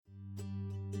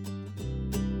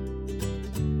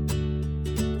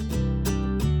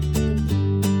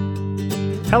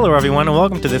Hello, everyone, and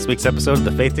welcome to this week's episode of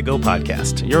the Faith to Go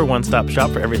podcast, your one-stop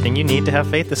shop for everything you need to have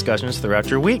faith discussions throughout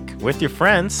your week with your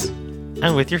friends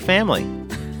and with your family.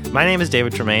 My name is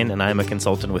David Tremaine, and I'm a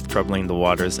consultant with Troubling the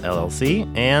Waters,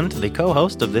 LLC, and the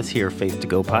co-host of this here Faith to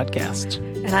Go podcast.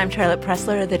 And I'm Charlotte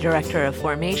Pressler, the Director of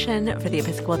Formation for the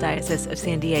Episcopal Diocese of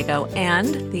San Diego,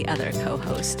 and the other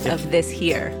co-host of this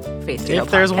here Faith to Go podcast.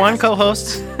 If there's one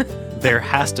co-host, there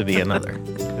has to be another.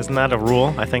 Isn't that a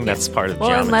rule? I think that's part of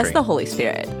geometry. Well, unless the Holy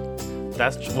Spirit.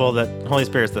 The Holy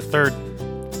Spirit is the third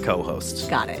co-host.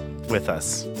 Got it. With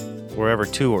us, wherever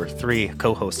 2 or 3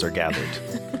 co-hosts are gathered.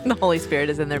 The Holy Spirit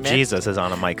is in their midst. Jesus is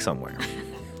on a mic somewhere.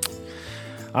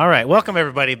 All right, welcome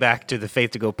everybody back to the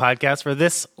Faith to Go podcast for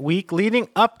this week leading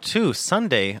up to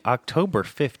Sunday, October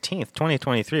 15th,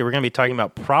 2023. We're going to be talking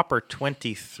about Proper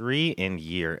 23 in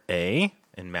Year A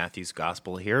in Matthew's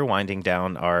Gospel here, winding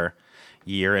down our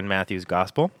year in Matthew's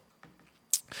Gospel.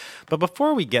 But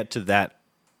before we get to that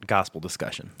gospel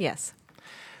discussion, yes,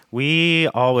 we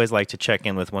always like to check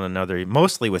in with one another,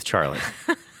 mostly with Charlie,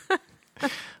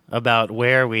 about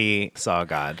where we saw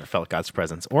God or felt God's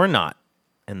presence or not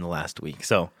in the last week.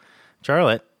 So,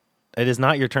 Charlotte, it is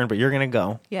not your turn, but you're going to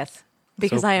go. Yes,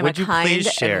 because So I am a would you kind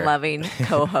please share- and loving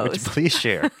co-host. Would you please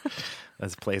share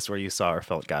as a place where you saw or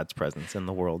felt God's presence in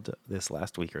the world this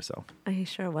last week or so? I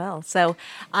sure will. So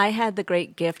I had the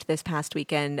great gift this past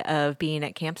weekend of being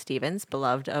at Camp Stevens,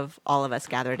 beloved of all of us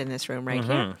gathered in this room right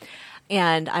here.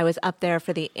 And I was up there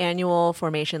for the annual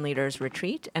Formation Leaders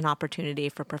Retreat, an opportunity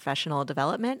for professional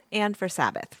development and for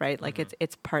Sabbath, right? Like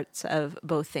it's parts of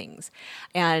both things.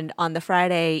 And on the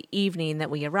Friday evening that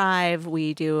we arrive,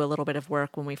 we do a little bit of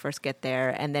work when we first get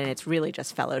there, and then it's really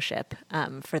just fellowship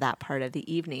for that part of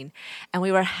the evening. And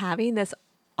we were having this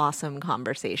awesome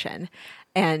conversation.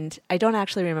 And I don't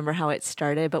actually remember how it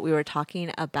started, but we were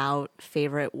talking about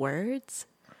favorite words.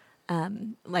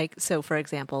 So for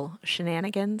example,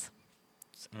 shenanigans.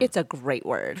 It's a great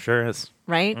word. Sure is.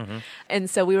 Right? Mm-hmm. And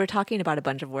so we were talking about a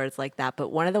bunch of words like that, but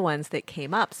one of the ones that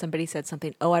came up, somebody said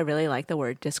something, I really like the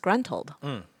word disgruntled.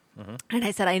 Mm-hmm. And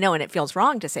I said, I know, and it feels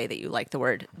wrong to say that you like the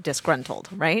word disgruntled,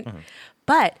 right? Mm-hmm.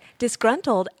 But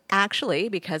disgruntled actually,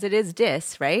 because it is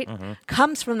dis, right,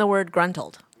 comes from the word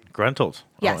gruntled. Gruntled.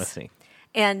 Yes. Oh, I see.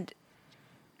 And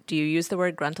do you use the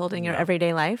word gruntled in your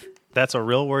everyday life? That's a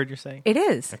real word you're saying? It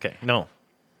is. Okay. No.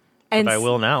 And but I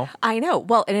will now. I know.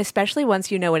 Well, and especially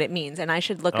once you know what it means. And I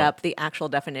should look up the actual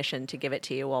definition to give it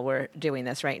to you while we're doing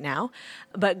this right now.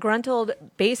 But gruntled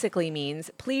basically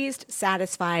means pleased,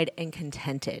 satisfied, and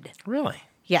contented. Really?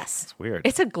 Yes. It's weird.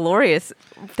 It's a glorious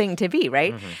thing to be,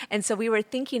 right? Mm-hmm. And so we were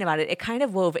thinking about it. It kind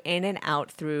of wove in and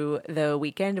out through the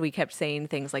weekend. We kept saying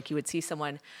things like you would see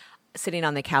someone sitting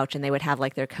on the couch and they would have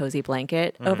like their cozy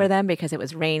blanket over them because it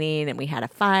was raining and we had a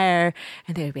fire.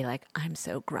 And they would be like, I'm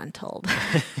so gruntled.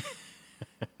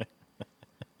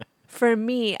 For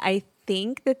me, I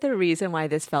think that the reason why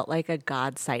this felt like a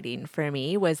God sighting for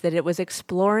me was that it was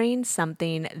exploring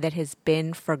something that has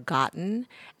been forgotten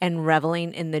and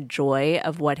reveling in the joy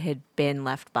of what had been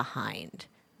left behind,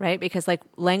 right? Because like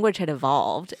language had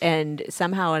evolved and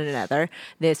somehow or another,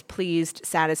 this pleased,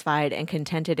 satisfied, and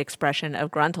contented expression of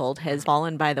gruntled has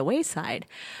fallen by the wayside.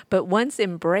 But once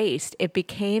embraced, it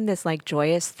became this like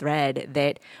joyous thread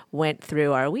that went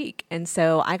through our week. And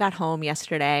so I got home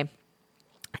yesterday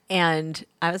and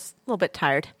I was a little bit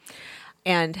tired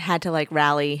and had to like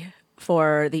rally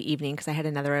for the evening because I had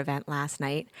another event last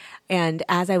night. And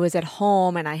as I was at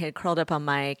home and I had curled up on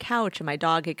my couch and my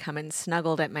dog had come and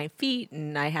snuggled at my feet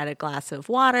and I had a glass of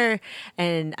water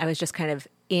and I was just kind of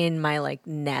in my like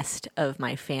nest of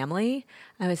my family,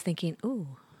 I was thinking, ooh,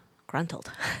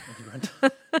 gruntled.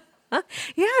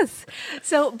 Yes.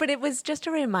 So, but it was just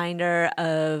a reminder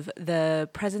of the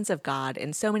presence of God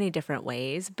in so many different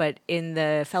ways, but in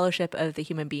the fellowship of the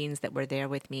human beings that were there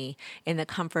with me, in the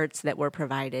comforts that were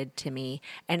provided to me,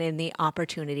 and in the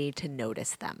opportunity to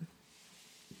notice them.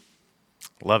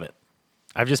 Love it.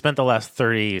 I've just spent the last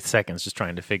 30 seconds just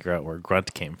trying to figure out where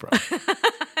grunt came from.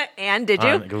 And did you?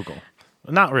 On Google.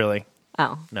 Not really.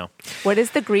 Oh. No. What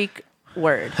is the Greek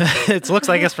word? It looks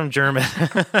like it's from German.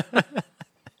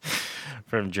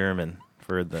 From German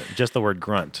for just the word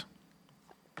grunt.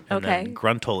 And okay. Then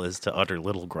gruntle is to utter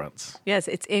little grunts. Yes,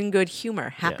 it's in good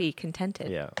humor, happy,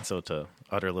 contented. Yeah. So to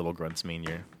utter little grunts means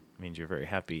you're very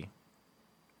happy,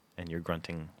 and you're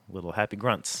grunting little happy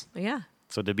grunts. Yeah.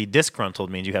 So to be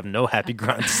disgruntled means you have no happy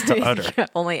grunts to utter.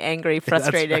 Only angry,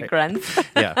 frustrated grunts.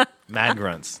 Yeah, mad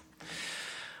grunts.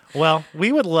 Well,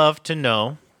 we would love to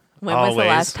know. When was the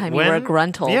last time you were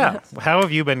gruntled? Yeah. How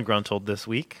have you been gruntled this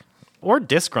week? Or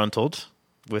disgruntled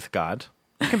with God?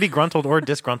 You can be gruntled or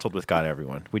disgruntled with God,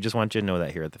 everyone. We just want you to know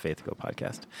that here at the Faith to Go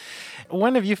podcast.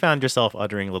 When have you found yourself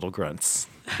uttering little grunts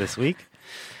this week?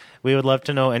 We would love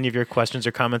to know any of your questions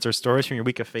or comments or stories from your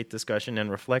week of faith discussion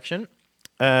and reflection,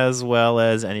 as well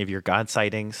as any of your God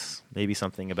sightings, maybe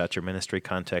something about your ministry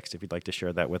context if you'd like to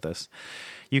share that with us.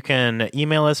 You can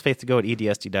email us,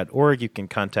 faith2go@edsd.org. You can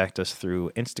contact us through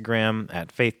Instagram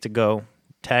at faith2go.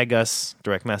 Tag us,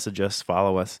 direct message us,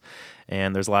 follow us,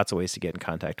 and there's lots of ways to get in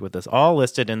contact with us, all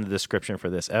listed in the description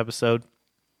for this episode.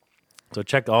 So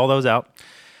check all those out.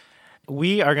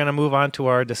 We are going to move on to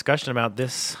our discussion about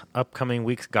this upcoming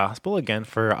week's gospel, again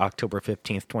for October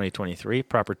 15th, 2023,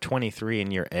 proper 23 in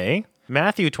year A.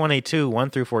 Matthew 22, 1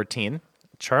 through 14.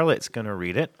 Charlotte's going to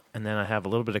read it, and then I have a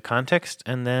little bit of context,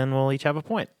 and then we'll each have a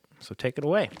point. So take it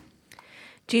away.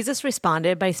 Jesus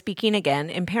responded by speaking again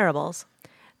in parables.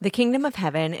 The kingdom of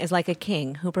heaven is like a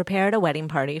king who prepared a wedding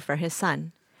party for his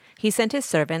son. He sent his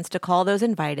servants to call those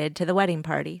invited to the wedding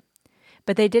party,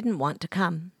 but they didn't want to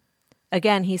come.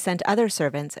 Again, he sent other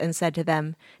servants and said to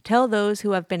them, "Tell those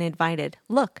who have been invited,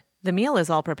 'Look, the meal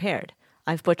is all prepared.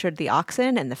 I've butchered the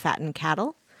oxen and the fattened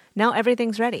cattle. Now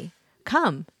everything's ready.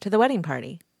 Come to the wedding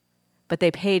party." But they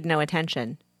paid no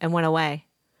attention and went away,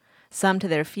 some to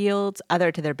their fields,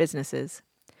 others to their businesses.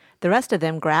 The rest of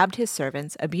them grabbed his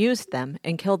servants, abused them,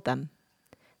 and killed them.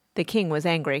 The king was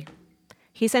angry.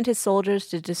 He sent his soldiers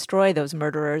to destroy those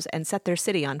murderers and set their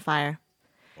city on fire.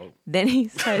 Whoa. Then he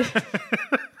said...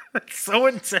 It's so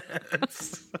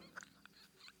intense.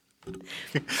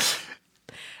 It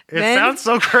sounds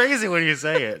so crazy when you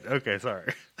say it. Okay,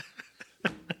 sorry.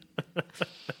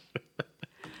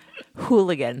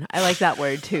 Hooligan. I like that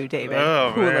word too, David.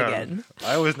 Oh, Hooligan. Man.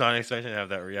 I was not expecting to have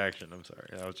that reaction. I'm sorry.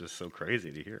 That was just so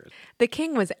crazy to hear it. The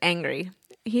king was angry.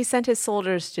 He sent his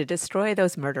soldiers to destroy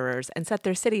those murderers and set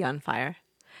their city on fire.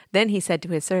 Then he said to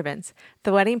his servants,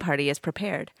 "The wedding party is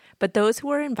prepared, but those who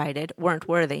were invited weren't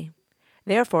worthy.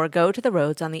 Therefore, go to the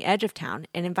roads on the edge of town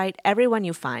and invite everyone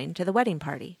you find to the wedding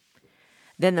party."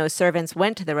 Then those servants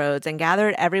went to the roads and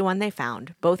gathered everyone they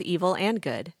found, both evil and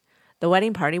good. The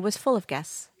wedding party was full of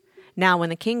guests. Now when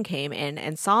the king came in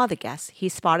and saw the guests, he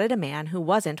spotted a man who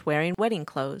wasn't wearing wedding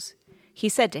clothes. He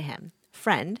said to him,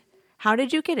 "Friend, how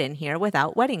did you get in here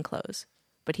without wedding clothes?"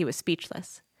 But he was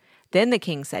speechless. Then the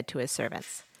king said to his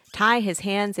servants, "Tie his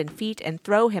hands and feet and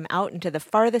throw him out into the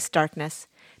farthest darkness.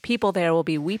 People there will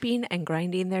be weeping and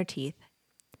grinding their teeth."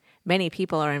 Many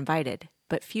people are invited,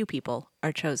 but few people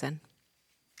are chosen.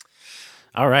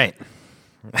 All right.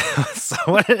 So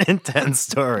what an intense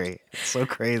story. It's so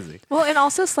crazy. Well, and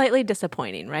also slightly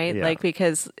disappointing, right? Yeah. Like,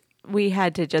 because we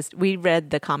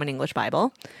read the Common English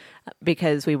Bible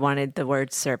because we wanted the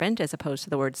word servant as opposed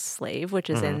to the word slave, which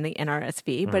is in the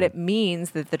NRSV. But it means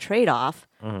that the trade-off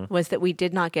was that we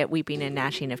did not get weeping and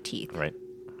gnashing of teeth. Right.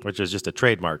 Which is just a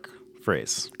trademark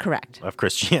phrase. Correct. Of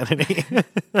Christianity.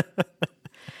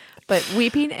 But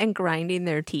weeping and grinding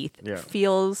their teeth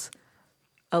feels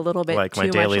a little bit like too my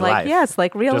daily much life. yes,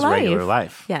 like real just life. Regular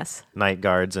life. Yes. Night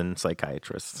guards and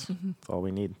psychiatrists. That's all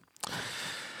we need.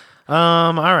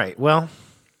 All right. Well,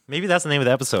 maybe that's the name of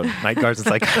the episode. Night guards and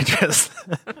psychiatrists.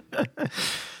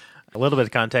 A little bit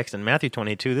of context in Matthew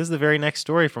 22. This is the very next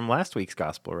story from last week's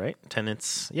gospel, right?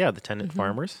 The tenant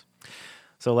farmers.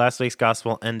 So last week's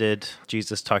gospel ended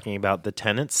Jesus talking about the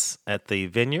tenants at the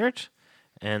vineyard.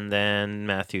 And then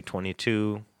Matthew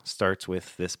 22 starts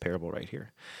with this parable right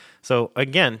here. So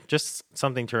again, just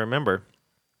something to remember.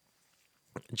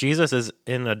 Jesus is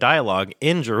in a dialogue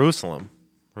in Jerusalem.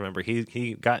 Remember,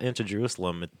 he got into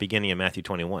Jerusalem at the beginning of Matthew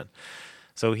 21.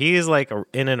 So he's like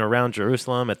in and around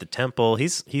Jerusalem at the temple.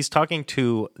 He's talking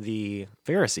to the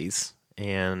Pharisees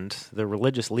and the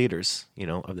religious leaders,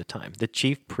 of the time, the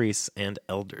chief priests and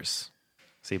elders.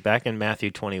 See, back in Matthew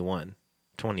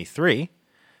 21:23,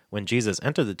 when Jesus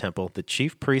entered the temple, the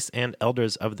chief priests and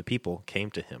elders of the people came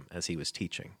to him as he was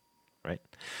teaching. Right?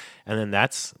 And then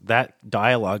that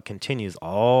dialogue continues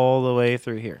all the way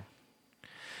through here.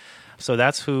 So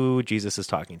that's who Jesus is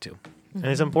talking to. And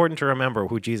it's important to remember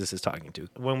who Jesus is talking to.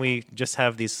 When we just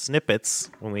have these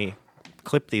snippets, when we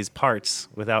clip these parts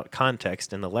without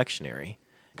context in the lectionary,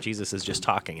 Jesus is just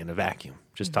talking in a vacuum,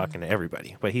 just talking to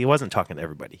everybody. But he wasn't talking to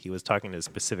everybody. He was talking to a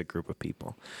specific group of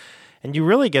people. And you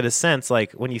really get a sense,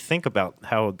 like, when you think about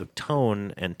how the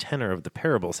tone and tenor of the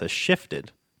parables has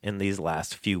shifted in these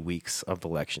last few weeks of the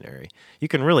lectionary, you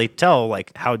can really tell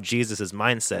like how Jesus'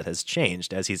 mindset has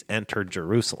changed as he's entered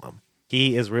Jerusalem.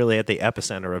 He is really at the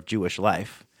epicenter of Jewish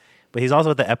life, but he's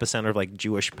also at the epicenter of like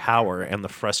Jewish power and the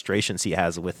frustrations he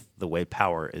has with the way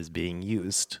power is being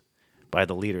used by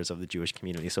the leaders of the Jewish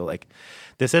community. So like,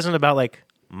 this isn't about like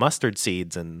mustard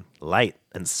seeds and light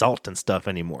and salt and stuff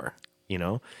anymore.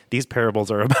 These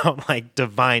parables are about like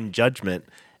divine judgment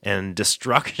and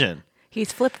destruction.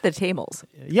 He's flipped the tables.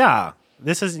 Yeah.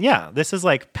 This is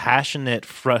like passionate,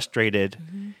 frustrated,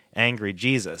 angry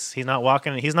Jesus. He's not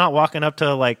walking up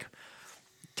to like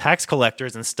tax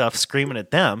collectors and stuff screaming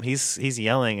at them. He's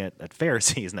yelling at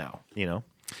Pharisees now,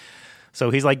 So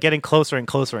he's like getting closer and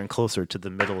closer and closer to the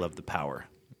middle of the power.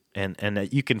 And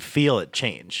you can feel it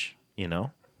change,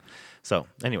 So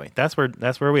anyway, that's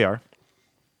where we are.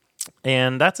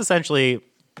 And that's essentially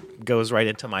goes right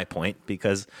into my point,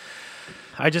 because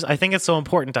I think it's so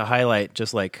important to highlight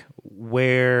just like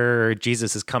where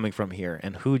Jesus is coming from here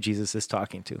and who Jesus is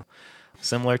talking to.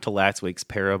 Similar to last week's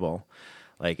parable,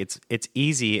 like it's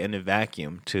easy in a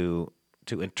vacuum to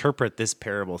interpret this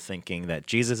parable thinking that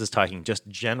Jesus is talking just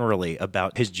generally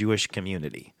about his Jewish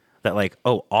community. That like,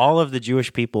 oh, all of the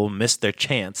Jewish people missed their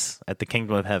chance at the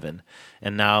kingdom of heaven,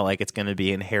 and now like it's going to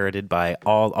be inherited by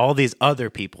all these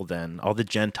other people then, all the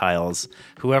Gentiles,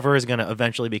 whoever is going to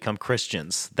eventually become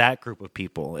Christians. That group of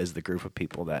people is the group of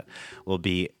people that will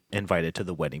be invited to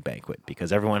the wedding banquet,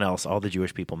 because everyone else, all the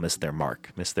Jewish people missed their mark,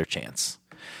 missed their chance.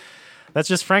 That's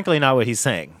just frankly not what he's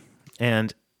saying.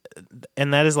 And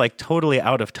that is like totally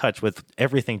out of touch with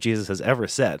everything Jesus has ever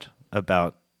said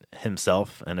about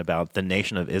himself and about the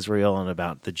nation of Israel and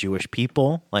about the Jewish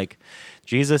people. Like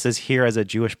Jesus is here as a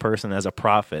Jewish person, as a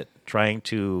prophet, trying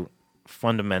to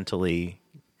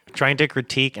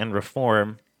critique and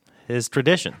reform his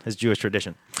tradition, his Jewish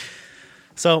tradition.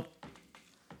 So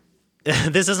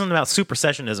this isn't about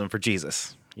supersessionism for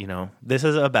Jesus. This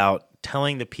is about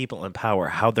telling the people in power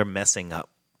how they're messing up,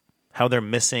 how they're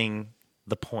missing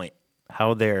the point,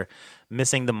 how they're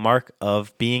missing the mark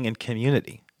of being in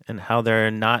community, and how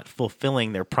they're not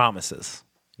fulfilling their promises.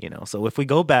 So if we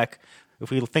go back, if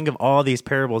we think of all these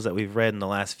parables that we've read in the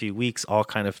last few weeks, all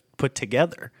kind of put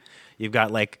together, you've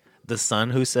got like the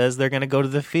son who says they're going to go to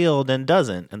the field and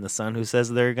doesn't, and the son who says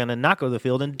they're going to not go to the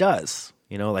field and does.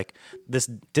 Like this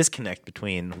disconnect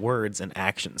between words and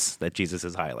actions that Jesus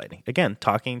is highlighting. Again,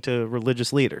 talking to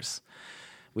religious leaders.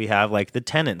 We have like the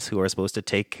tenants who are supposed to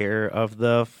take care of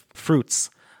the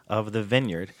fruits of the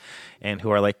vineyard, and who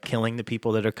are like killing the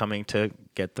people that are coming to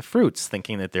get the fruits,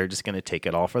 thinking that they're just going to take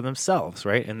it all for themselves,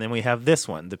 right? And then we have this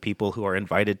one, the people who are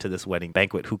invited to this wedding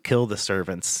banquet, who kill the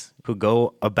servants, who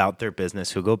go about their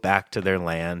business, who go back to their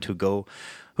land, who go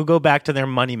back to their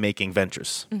money-making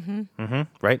ventures,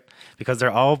 right? Because they're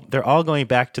all going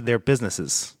back to their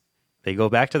businesses. They go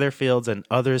back to their fields, and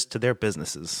others to their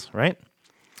businesses, right?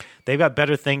 They've got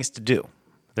better things to do.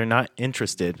 They're not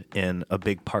interested in a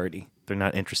big party. They're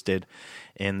not interested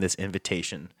in this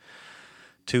invitation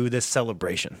to this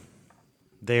celebration.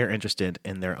 They are interested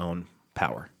in their own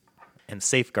power and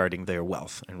safeguarding their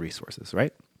wealth and resources,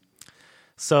 right?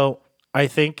 So I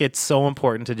think it's so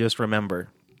important to just remember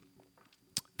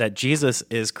that Jesus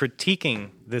is critiquing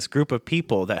this group of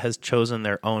people that has chosen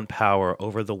their own power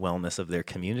over the wellness of their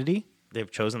community.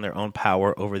 They've chosen their own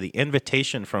power over the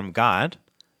invitation from God.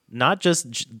 Not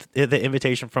just the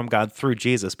invitation from God through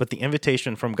Jesus, but the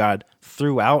invitation from God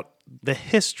throughout the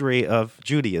history of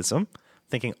Judaism,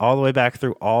 thinking all the way back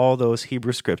through all those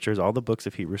Hebrew scriptures, all the books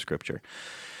of Hebrew scripture,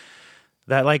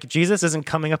 that like Jesus isn't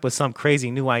coming up with some crazy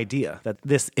new idea, that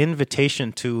this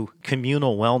invitation to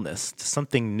communal wellness, to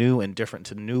something new and different,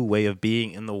 to a new way of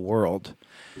being in the world,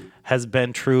 has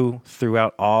been true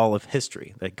throughout all of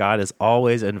history, that God is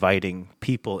always inviting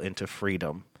people into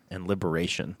freedom and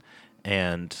liberation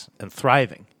and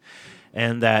thriving,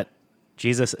 and that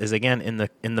Jesus is again in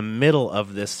the middle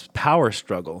of this power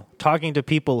struggle, talking to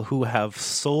people who have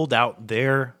sold out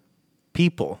their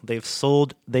people. They've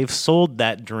sold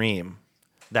that dream,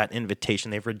 that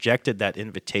invitation. They've rejected that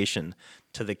invitation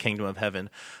to the kingdom of heaven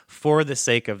for the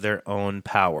sake of their own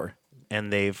power,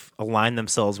 and they've aligned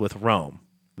themselves with Rome.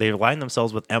 They've aligned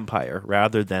themselves with empire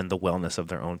rather than the wellness of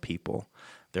their own people,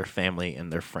 their family,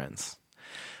 and their friends,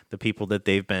 the people that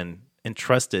they've been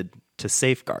entrusted to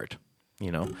safeguard,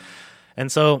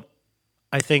 And so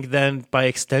I think then by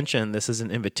extension, this is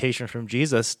an invitation from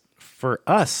Jesus for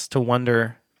us to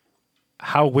wonder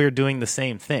how we're doing the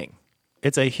same thing.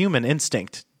 It's a human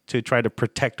instinct to try to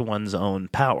protect one's own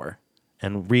power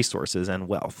and resources and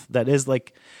wealth. That is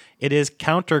like, it is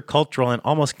countercultural and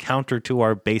almost counter to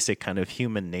our basic kind of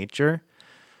human nature.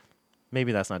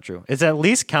 Maybe that's not true. It's at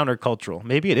least countercultural.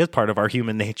 Maybe it is part of our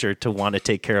human nature to want to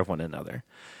take care of one another.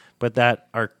 But that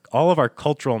all of our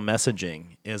cultural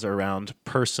messaging is around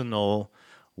personal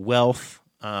wealth,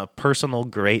 personal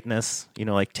greatness,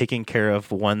 like taking care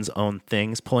of one's own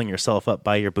things, pulling yourself up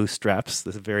by your bootstraps,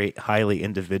 this very highly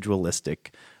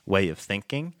individualistic way of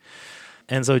thinking.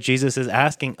 And so Jesus is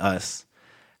asking us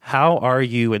How are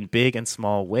you in big and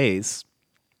small ways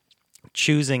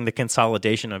choosing the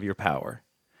consolidation of your power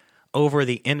over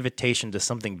the invitation to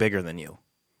something bigger than you,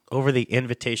 over the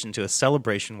invitation to a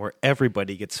celebration where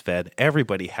everybody gets fed,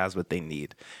 everybody has what they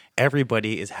need,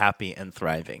 everybody is happy and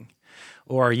thriving?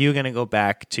 Or are you going to go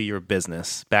back to your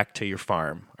business, back to your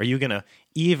farm? Are you going to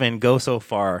even go so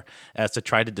far as to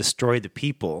try to destroy the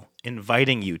people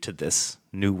inviting you to this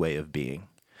new way of being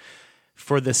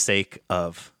for the sake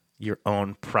of your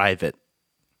own private,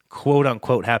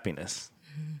 quote-unquote happiness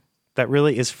that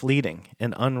really is fleeting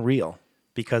and unreal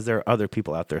because there are other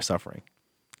people out there suffering?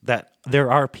 That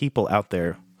there are people out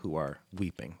there who are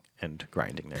weeping and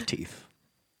grinding their teeth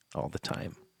all the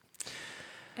time.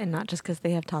 And not just because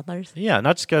they have toddlers. Yeah,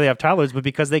 not just because they have toddlers, but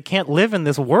because they can't live in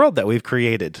this world that we've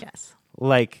created. Yes.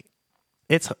 Like,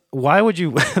 why would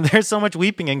you, there's so much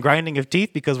weeping and grinding of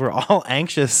teeth because we're all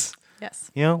anxious. Yes.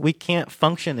 You know, we can't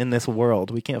function in this world.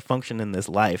 We can't function in this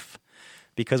life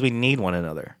because we need one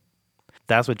another.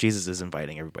 That's what Jesus is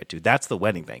inviting everybody to. That's the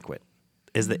wedding banquet,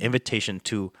 is the invitation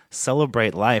to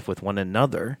celebrate life with one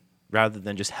another rather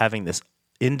than just having this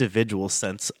individual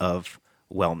sense of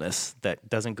wellness that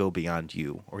doesn't go beyond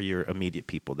you or your immediate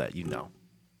people that you know.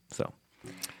 So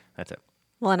that's it.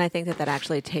 Well, and I think that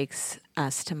actually takes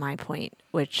us to my point,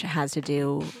 which has to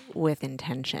do with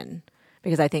intention,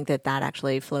 because I think that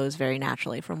actually flows very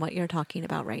naturally from what you're talking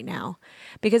about right now.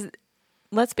 Because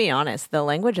let's be honest, the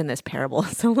language in this parable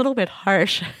is a little bit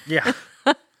harsh. Yeah.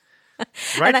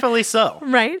 Rightfully so.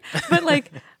 Right? But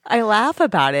like, I laugh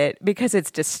about it because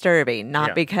it's disturbing,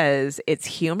 not because it's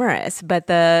humorous. But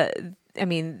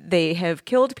they have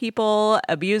killed people,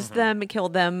 abused them,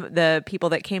 killed them, the people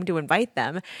that came to invite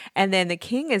them. And then the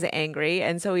king is angry.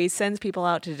 And so he sends people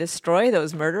out to destroy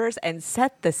those murderers and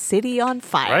set the city on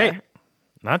fire. Right.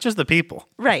 Not just the people.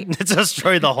 Right. To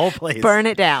destroy the whole place. Burn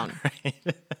it down.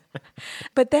 Right.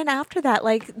 But then after that,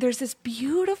 like, there's this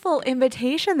beautiful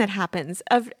invitation that happens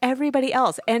of everybody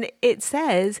else. And it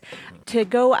says to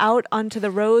go out onto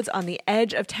the roads on the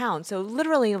edge of town. So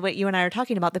literally what you and I are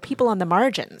talking about, the people on the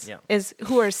margins is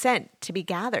who are sent to be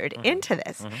gathered into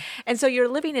this. And so you're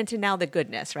living into now the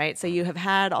goodness, right? So you have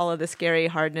had all of the scary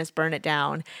hardness, burn it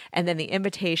down, and then the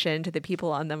invitation to the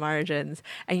people on the margins.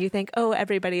 And you think, oh,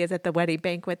 everybody is at the wedding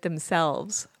banquet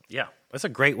themselves. Yeah. That's a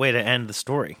great way to end the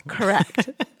story. Correct.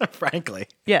 Frankly.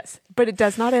 Yes. But it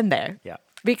does not end there. Yeah.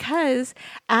 Because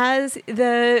as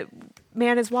the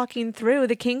man is walking through,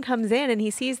 the king comes in and he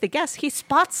sees the guests. He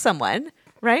spots someone,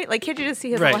 right? Like, can't you just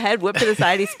see his little head whip to the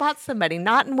side? He spots somebody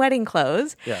not in wedding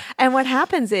clothes. Yeah. And what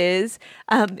happens is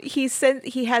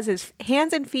he has his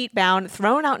hands and feet bound,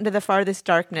 thrown out into the farthest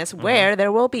darkness where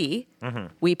there will be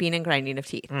weeping and grinding of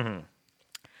teeth.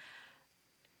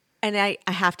 And I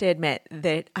have to admit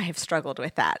that I have struggled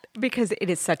with that because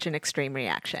it is such an extreme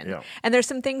reaction. Yeah. And there's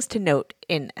some things to note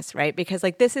in this, right? Because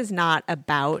like, this is not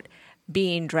about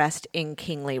being dressed in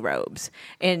kingly robes.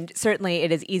 And certainly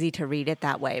it is easy to read it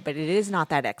that way, but it is not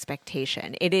that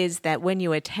expectation. It is that when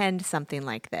you attend something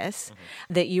like this,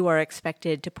 that you are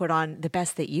expected to put on the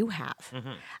best that you have.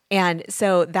 And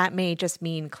so that may just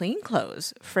mean clean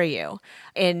clothes for you.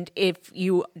 And if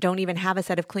you don't even have a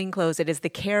set of clean clothes, it is the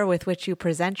care with which you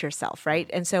present yourself, right?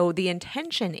 And so the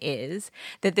intention is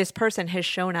that this person has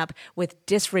shown up with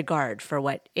disregard for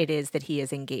what it is that he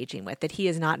is engaging with, that he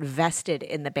is not vested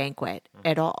in the banquet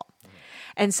at all.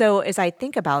 And so as I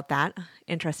think about that,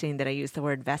 interesting that I use the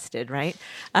word vested, right?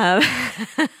 But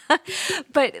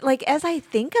like, as I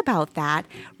think about that,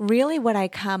 really what I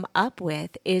come up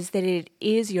with is that it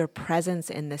is your presence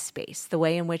in the space, the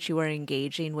way in which you are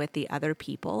engaging with the other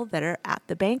people that are at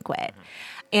the banquet.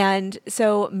 And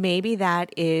so maybe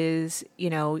that is,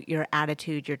 your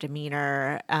attitude, your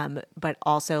demeanor, but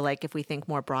also like if we think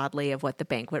more broadly of what the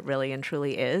banquet really and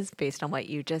truly is, based on what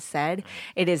you just said,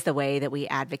 it is the way that we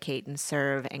advocate and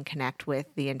serve and connect with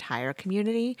the entire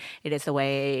community. It is the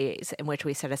way in which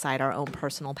we set aside our own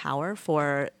personal power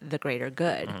for the greater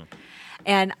good.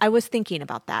 And I was thinking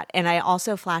about that. And I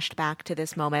also flashed back to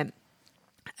this moment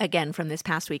again from this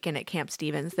past weekend at Camp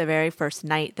Stevens, the very first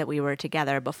night that we were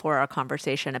together before our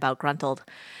conversation about Gruntled.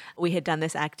 We had done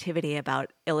this activity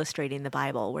about illustrating the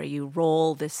Bible where you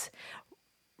roll this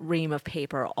ream of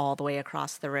paper all the way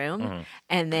across the room,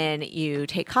 and then you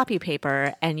take copy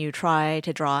paper and you try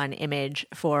to draw an image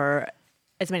for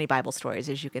as many Bible stories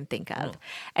as you can think of.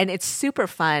 And it's super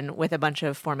fun with a bunch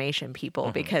of formation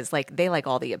people because like they like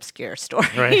all the obscure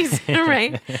stories,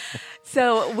 right?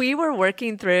 So we were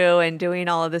working through and doing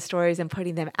all of the stories and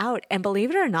putting them out. And believe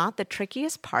it or not, the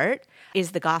trickiest part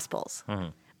is the Gospels.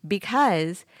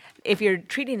 Because if you're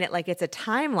treating it like it's a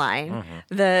timeline,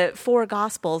 the 4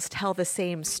 gospels tell the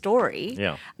same story.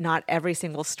 Yeah. Not every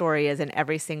single story is in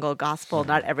every single gospel.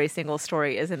 Not every single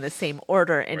story is in the same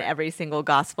order in every single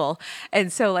gospel.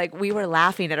 And so like we were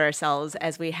laughing at ourselves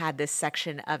as we had this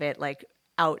section of it like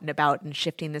out and about and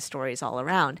shifting the stories all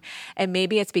around. And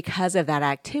maybe it's because of that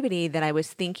activity that I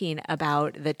was thinking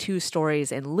about the 2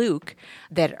 stories in Luke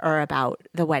that are about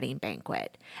the wedding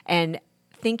banquet. And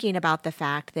thinking about the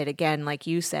fact that, again, like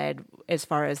you said, as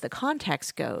far as the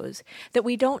context goes, that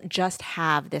we don't just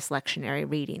have this lectionary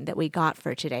reading that we got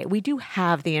for today. We do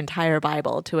have the entire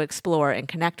Bible to explore and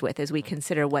connect with as we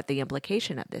consider what the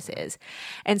implication of this is.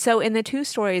 And so in the 2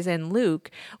 stories in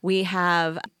Luke, we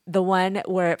have the one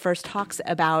where it first talks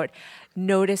about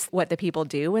notice what the people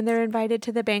do when they're invited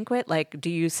to the banquet. Like, do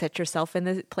you set yourself in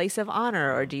the place of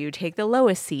honor or do you take the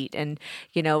lowest seat? And,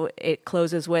 you know, it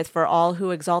closes with, for all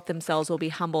who exalt themselves will be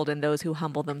humbled and those who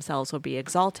humble themselves will be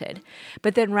exalted.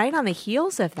 But then right on the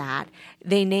heels of that,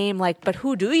 they name like, but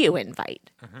who do you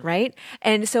invite? Right?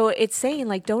 And so it's saying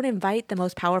like, don't invite the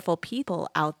most powerful people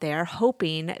out there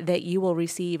hoping that you will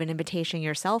receive an invitation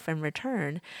yourself in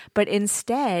return. But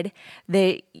instead,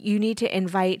 you need to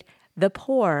invite the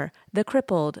poor, the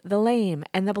crippled, the lame,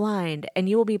 and the blind, and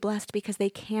you will be blessed because they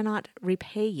cannot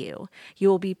repay you. You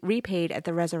will be repaid at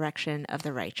the resurrection of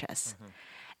the righteous.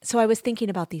 So I was thinking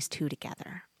about these 2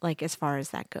 together, like as far as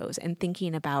that goes, and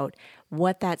thinking about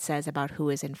what that says about who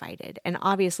is invited. And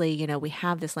obviously, you know, we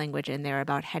have this language in there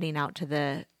about heading out to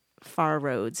the far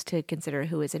roads to consider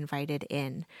who is invited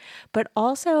in, but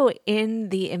also in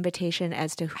the invitation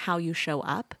as to how you show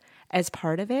up as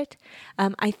part of it.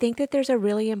 I think that there's a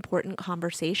really important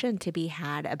conversation to be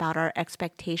had about our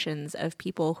expectations of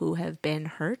people who have been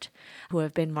hurt, who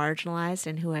have been marginalized,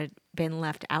 and who have been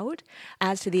left out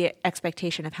as to the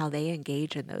expectation of how they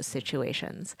engage in those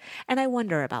situations. And I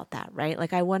wonder about that, right?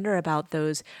 Like I wonder about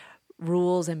those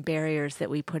rules and barriers that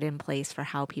we put in place for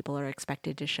how people are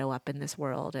expected to show up in this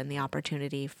world and the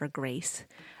opportunity for grace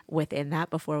within that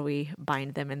before we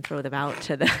bind them and throw them out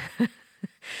to the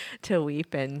to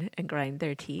weep and grind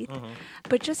their teeth.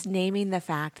 But just naming the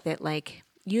fact that like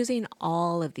using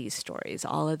all of these stories,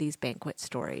 all of these banquet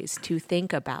stories to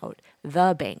think about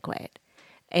the banquet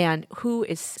and who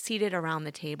is seated around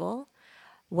the table,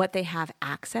 what they have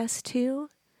access to,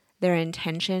 their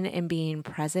intention in being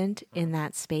present in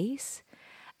that space,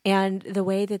 and the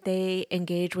way that they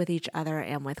engage with each other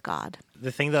and with God.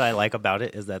 The thing that I like about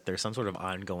it is that there's some sort of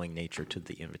ongoing nature to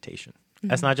the invitation.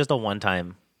 That's not just a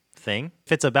one-time thing.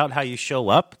 If it's about how you show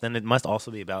up, then it must also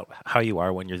be about how you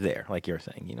are when you're there, like you're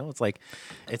saying. You know, it's like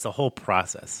it's a whole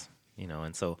process, you know.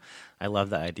 And so I love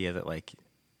the idea that, like,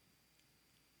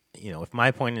 you know, if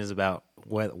my point is about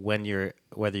whether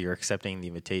you're accepting the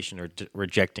invitation or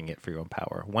rejecting it for your own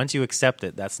power, once you accept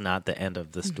it, that's not the end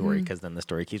of the story, because then the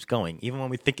story keeps going, even when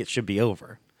we think it should be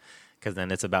over, because then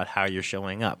it's about how you're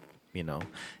showing up, you know.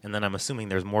 And then I'm assuming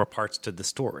there's more parts to the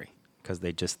story, because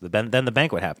then the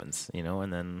banquet happens, you know.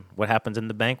 And then what happens in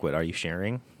the banquet? Are you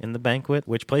sharing in the banquet?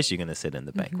 Which place are you going to sit in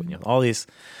the banquet? You know, all these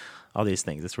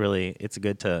things. It's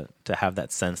good to have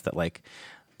that sense that, like,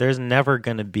 there's never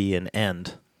going to be an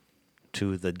end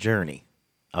to the journey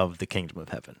of the kingdom of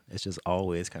heaven. It's just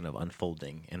always kind of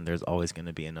unfolding, and there's always going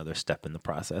to be another step in the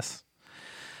process.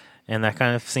 And that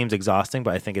kind of seems exhausting,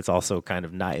 but I think it's also kind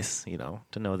of nice, you know,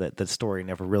 to know that the story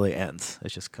never really ends.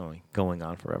 It's just going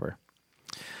on forever.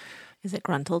 Is it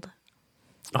gruntled?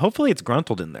 Hopefully it's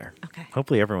gruntled in there. Okay.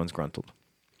 Hopefully everyone's gruntled.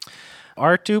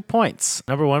 Our 2 points.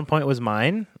 Number 1 point was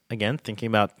mine. Again, thinking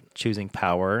about choosing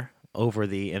power over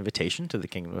the invitation to the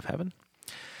kingdom of heaven.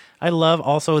 I love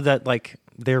also that, like,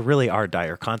 there really are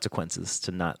dire consequences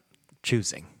to not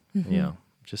choosing. You know,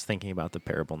 just thinking about the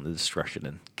parable and the destruction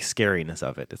and scariness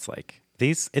of it. It's like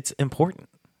it's important.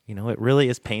 You know, it really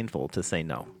is painful to say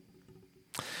no.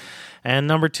 And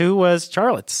number 2 was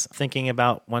Charlotte's, thinking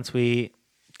about once we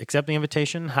accept the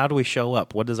invitation, how do we show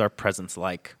up? What is our presence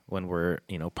like when we're,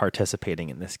 you know, participating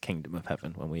in this kingdom of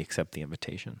heaven, when we accept the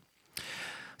invitation?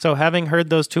 So having heard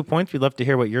those 2 points, we'd love to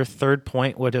hear what your 3rd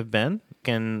point would have been. You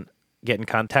can get in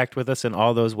contact with us in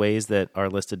all those ways that are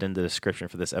listed in the description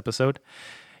for this episode.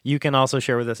 You can also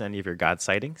share with us any of your God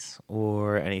sightings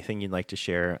or anything you'd like to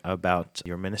share about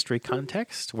your ministry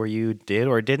context where you did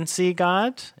or didn't see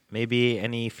God. Maybe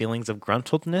any feelings of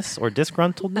gruntledness or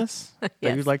disgruntledness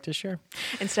that you'd like to share.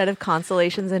 Instead of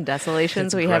consolations and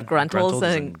desolations, we have gruntles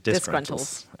and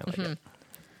disgruntles. I like it.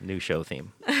 New show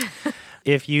theme.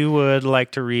 If you would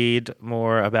like to read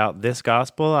more about this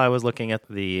gospel, I was looking at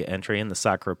the entry in the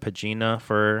Sacra Pagina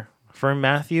for for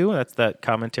Matthew, that's that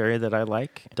commentary that I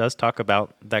like, does talk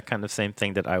about that kind of same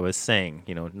thing that I was saying,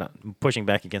 not pushing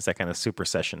back against that kind of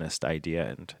supersessionist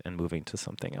idea and moving to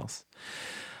something else.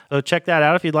 So check that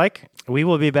out if you'd like. We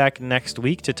will be back next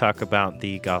week to talk about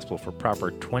the Gospel for Proper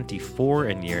 24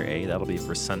 in Year A. That'll be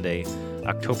for Sunday,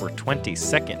 October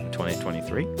 22nd,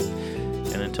 2023.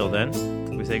 And until then,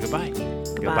 we say goodbye.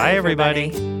 Goodbye,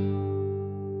 everybody.